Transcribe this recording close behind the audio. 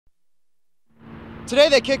Today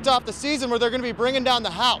they kicked off the season where they're going to be bringing down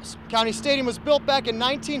the house. County Stadium was built back in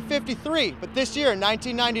 1953, but this year in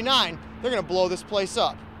 1999, they're going to blow this place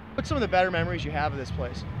up. What's some of the better memories you have of this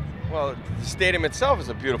place? Well, the stadium itself is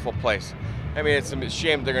a beautiful place. I mean, it's a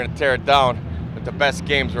shame they're going to tear it down, but the best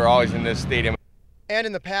games were always in this stadium. And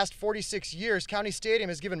in the past 46 years, County Stadium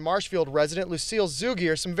has given Marshfield resident Lucille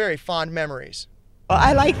Zugier some very fond memories. Well,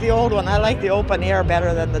 I like the old one. I like the open air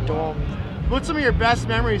better than the dome. What's some of your best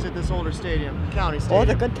memories at this older stadium, County Stadium? Oh,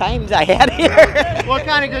 the good times I had here. What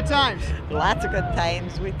kind of good times? Lots of good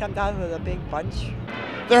times. We'd come down with a big bunch.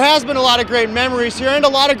 There has been a lot of great memories here and a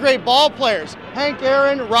lot of great ball players. Hank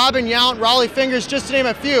Aaron, Robin Yount, Raleigh Fingers, just to name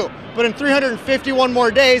a few. But in 351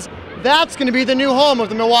 more days, that's going to be the new home of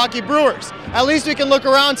the Milwaukee Brewers. At least we can look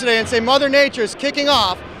around today and say Mother Nature is kicking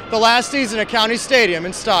off the last season at County Stadium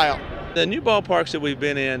in style. The new ballparks that we've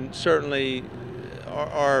been in certainly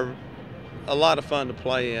are a lot of fun to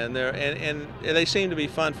play in there, and they seem to be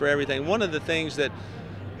fun for everything. One of the things that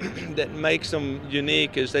that makes them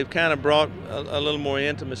unique is they've kind of brought a little more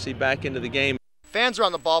intimacy back into the game. Fans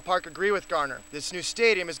around the ballpark agree with Garner. This new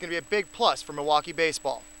stadium is going to be a big plus for Milwaukee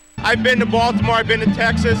baseball. I've been to Baltimore, I've been to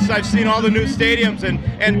Texas, I've seen all the new stadiums,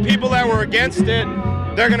 and people that were against it,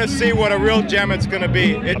 they're going to see what a real gem it's going to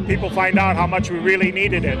be. People find out how much we really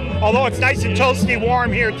needed it. Although it's nice and toasty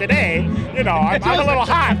warm here today, you know, I'm a little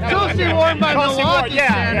hot. Toasty warm by Milwaukee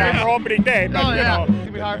standards. Yeah, for opening day, but you know. It's going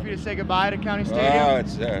to be hard for you to say goodbye to County Stadium? Oh,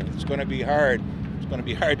 it's going to be hard. It's going to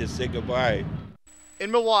be hard to say goodbye.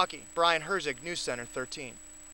 In Milwaukee, Brian Herczeg, News Center 13.